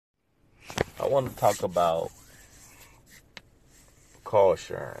I want to talk about car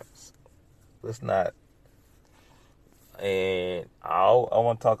insurance. Let's not. And I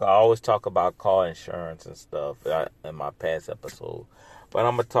want to talk. I always talk about car insurance and stuff in my past episode, but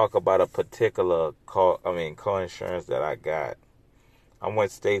I'm gonna talk about a particular car insurance that I got. I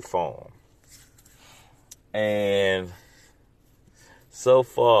went State Farm, and so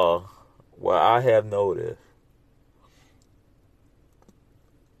far, what I have noticed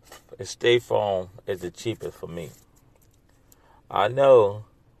is State Farm is the cheapest for me. I know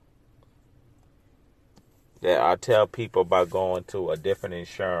that I tell people about going to a different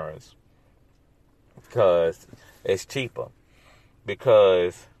insurance because it's cheaper.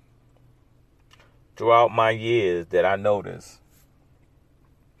 Because throughout my years that I noticed,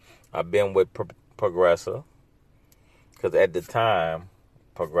 I've been with Progressive because at the time,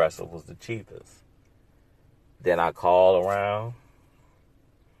 Progressive was the cheapest. Then I called around.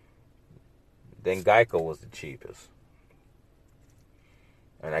 Then Geico was the cheapest.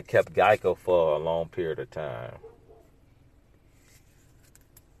 And I kept Geico for a long period of time.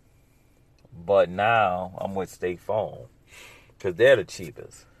 But now I'm with State Farm because they're the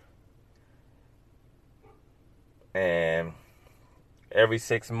cheapest. And every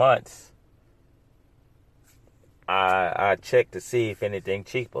 6 months, I check to see if anything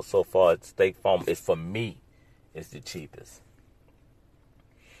cheaper. So far, State Farm is for me. It's the cheapest.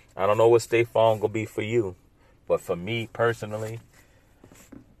 I don't know what State Farm gonna be for you, but for me personally,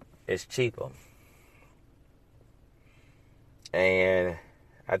 it's cheaper. And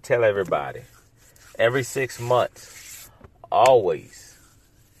I tell everybody, every 6 months, always,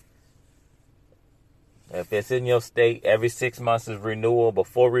 if it's in your state, every 6 months is renewal.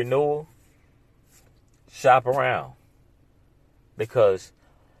 Before renewal, shop around. Because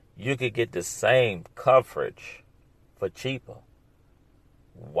you could get the same coverage for cheaper.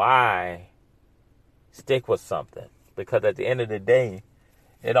 Why stick with something? Because at the end of the day,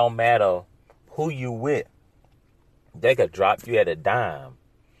 it don't matter who you with. They could drop you at a dime.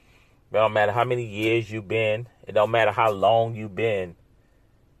 It don't matter how many years you've been. It don't matter how long you've been.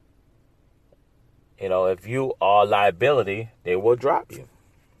 You know, if you are a liability, they will drop you.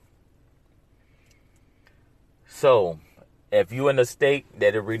 So, if you in a state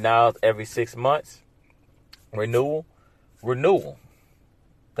that it renews every 6 months, renewal.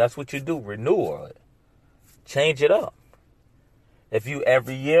 That's what you do, renewal. Change it up. If you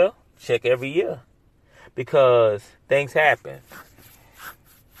every year, check every year. Because things happen.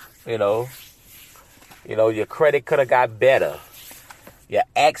 You know, your credit could have got better. Your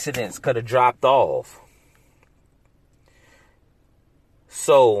accidents could have dropped off.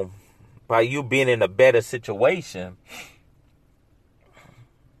 So, by you being in a better situation,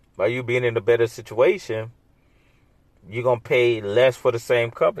 you're going to pay less for the same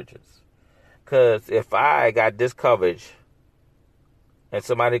coverages. Because if I got this coverage and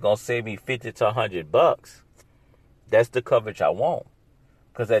somebody going to save me $50 to $100, that's the coverage I want.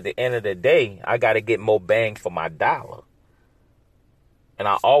 Because at the end of the day, I got to get more bang for my dollar. And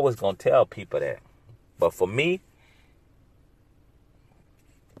I always going to tell people that. But for me,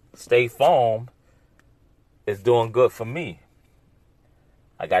 State Farm is doing good for me.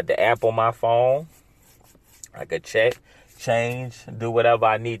 I got the app on my phone. I could check, change, do whatever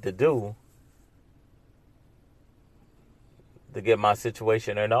I need to do to get my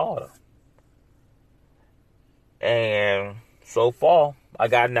situation in order. And so far, I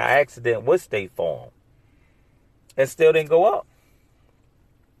got in an accident with State Farm. It still didn't go up.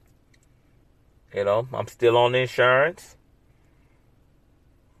 You know, I'm still on the insurance.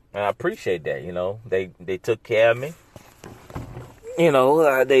 And I appreciate that, you know. They took care of me. You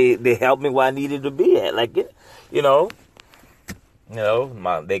know, they helped me where I needed to be at. Like,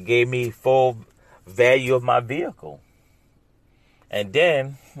 they gave me full value of my vehicle. And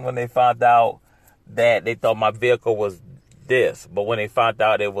then when they found out that they thought my vehicle was this, but when they found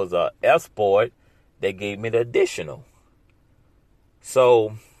out it was a Escort, they gave me the additional.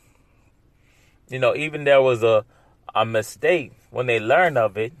 So, you know, even there was a mistake, when they learned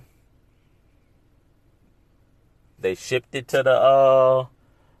of it, they shipped it to the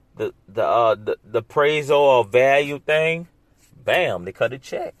appraisal or value thing. Bam, they cut a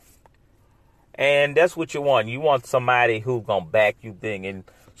check. And that's what you want. You want somebody who's going to back you thing. And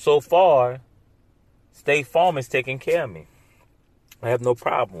so far, State Farm is taking care of me. I have no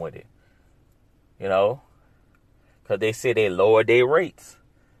problem with it. You know, because they said they lowered their rates.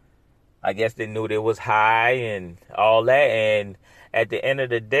 I guess they knew they was high and all that. And at the end of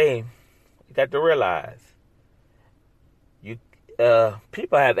the day, you got to realize,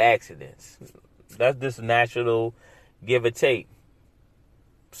 people have accidents. That's just natural give or take.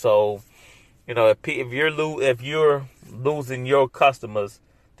 So if you're losing your customers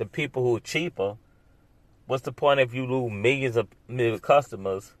to people who are cheaper, what's the point if you lose millions of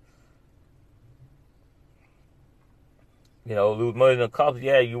customers? Lose millions of customers.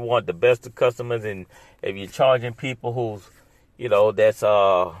 Yeah, you want the best of customers, and if you're charging people who's, that's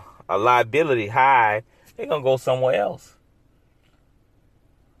a liability high, they're gonna go somewhere else.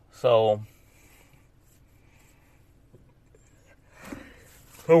 So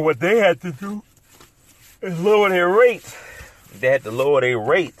what they had to do is lower their rates. They had to lower their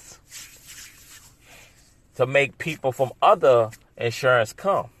rates to make people from other insurance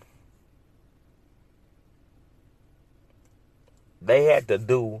come. They had to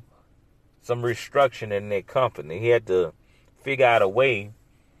do some restructuring in their company. He had to figure out a way,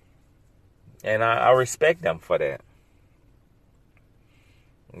 and I respect them for that.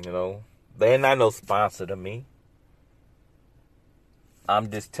 They're not no sponsor to me. I'm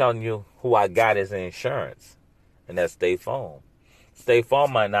just telling you who I got as insurance, and that's State Farm. State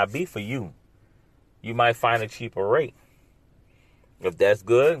Farm might not be for you. You might find a cheaper rate. If that's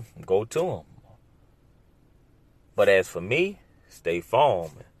good, go to them. But as for me, State Farm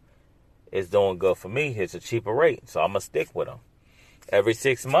is doing good for me. It's a cheaper rate, so I'm going to stick with them. Every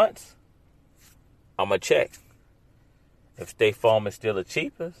 6 months, I'm going to check. If State Farm is still the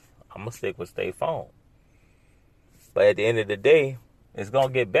cheapest, I'm going to stick with State Farm. But at the end of the day, it's going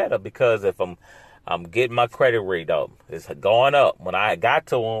to get better because if I'm getting my credit rate up, it's going up. When I got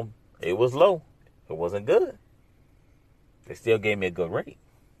to them, it was low. It wasn't good. They still gave me a good rate.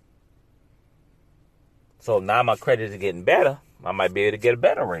 So now my credit is getting better. I might be able to get a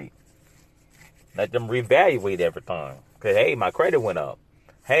better rate. Let them reevaluate every time. Because, hey, my credit went up.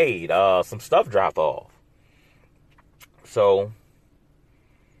 Hey, some stuff dropped off. So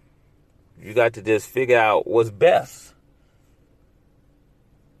you got to just figure out what's best.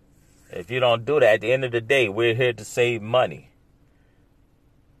 If you don't do that, at the end of the day, we're here to save money.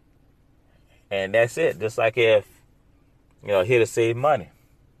 And that's it. Just like if, here to save money.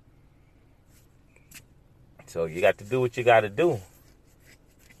 So you got to do what you got to do.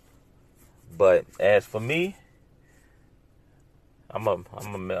 But as for me, I'm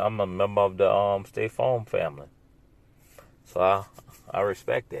a member of the State Farm family. So I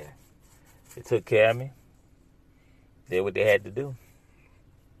respect that. They took care of me. Did what they had to do.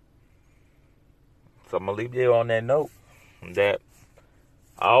 So I'm going to leave you on that note that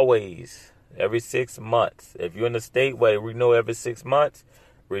always, every 6 months, if you're in the state where they renew every 6 months,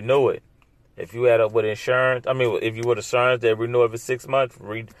 renew it. If you had up with insurance, if you with insurance that renew every 6 months,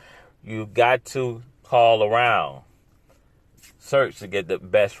 you got to call around. Search to get the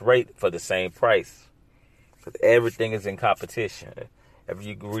best rate for the same price. Because everything is in competition. If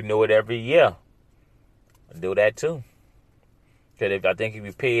you renew it every year, do that too. Because if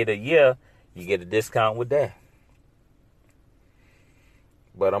you pay it a year, you get a discount with that.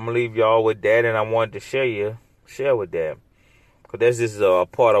 But I'm going to leave y'all with that, and I wanted to share with that. Because this is a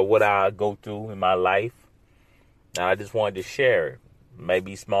part of what I go through in my life. And I just wanted to share it. Might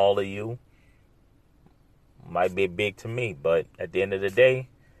be small to you. Might be big to me. But at the end of the day,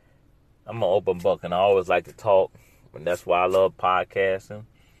 I'm an open book, and I always like to talk. And that's why I love podcasting.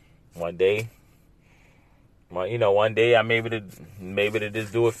 One day I maybe to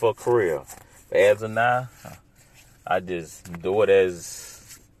just do it for a career. But as of now, I just do it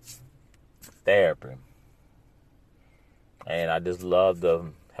as therapy. And I just love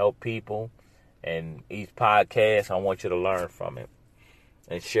to help people. And each podcast, I want you to learn from it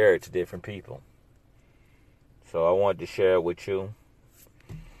and share it to different people. So I wanted to share it with you.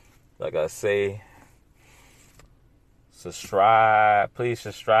 Like I say, subscribe. Please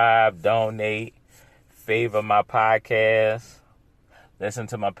subscribe, donate, favor my podcast, listen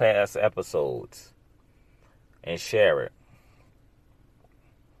to my past episodes, and share it.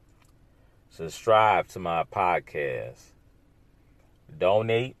 Subscribe to my podcast.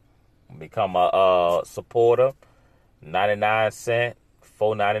 Donate. Become a supporter. 99 cents,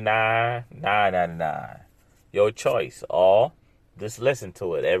 $4.99, $9.99. Your choice. Or just listen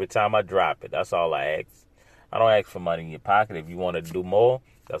to it every time I drop it. That's all I ask. I don't ask for money in your pocket. If you want to do more,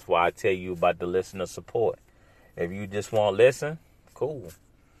 that's why I tell you about the listener support. If you just want to listen, cool.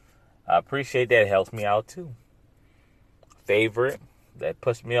 I appreciate that. It helps me out too. Favorite. That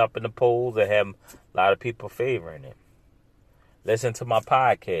puts me up in the polls. I have a lot of people favoring it. Listen to my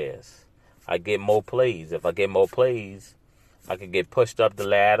podcast. I get more plays. If I get more plays, I can get pushed up the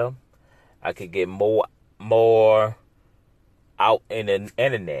ladder. I could get more out in the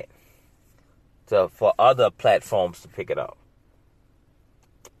internet for other platforms to pick it up.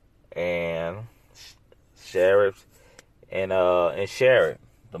 And share it and share it.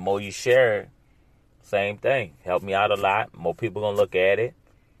 The more you share it, same thing. Help me out a lot. More people gonna look at it.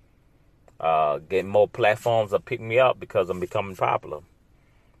 Getting more platforms to pick me up because I'm becoming popular.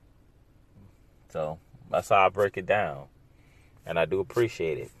 So that's how I break it down. And I do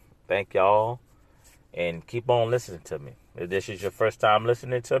appreciate it. Thank y'all. And keep on listening to me. If this is your first time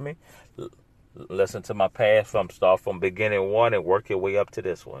listening to me, listen to my past start from beginning one and work your way up to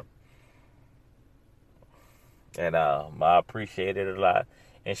this one. And I appreciate it a lot.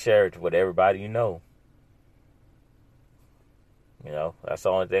 And share it with everybody you know. You know, that's the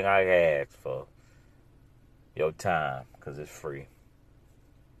only thing I ask for. Your time, because it's free.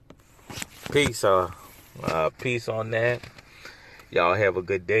 Peace. Peace on that. Y'all have a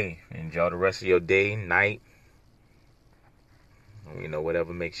good day. Enjoy the rest of your day, night. You know,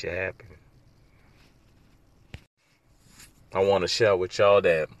 whatever makes you happy. I want to share with y'all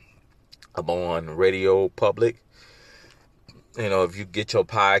that I'm on Radio Public. You know, if you get your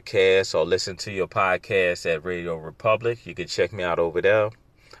podcast or listen to your podcast at Radio Republic, you can check me out over there.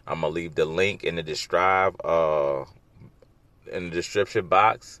 I'm going to leave the link in the description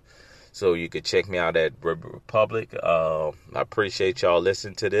box so you can check me out at Republic. I appreciate y'all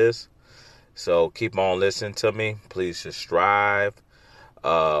listening to this. So keep on listening to me. Please subscribe,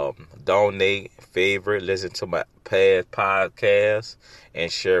 donate, favorite, listen to my past podcasts,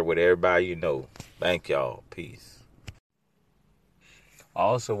 and share with everybody you know. Thank y'all. Peace. I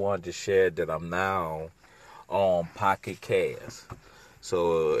also wanted to share that I'm now on Pocket Cast.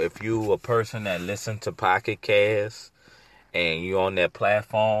 So if you a person that listens to Pocket Cast and you on that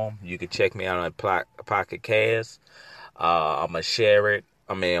platform, you can check me out on Pocket Cast. I'm going to share it.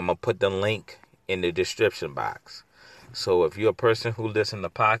 I'm going to put the link in the description box. So if you're a person who listens to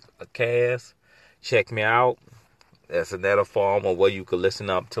Pocket Cast, check me out. That's another form of where you can listen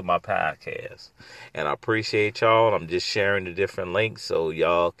up to my podcast. And I appreciate y'all. I'm just sharing the different links so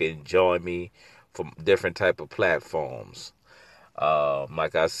y'all can join me from different type of platforms.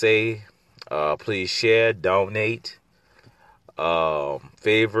 Like I say, please share, donate,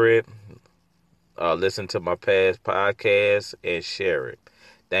 favorite, listen to my past podcasts, and share it.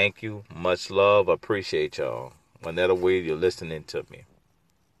 Thank you. Much love. I appreciate y'all. Whenever way you're listening to me.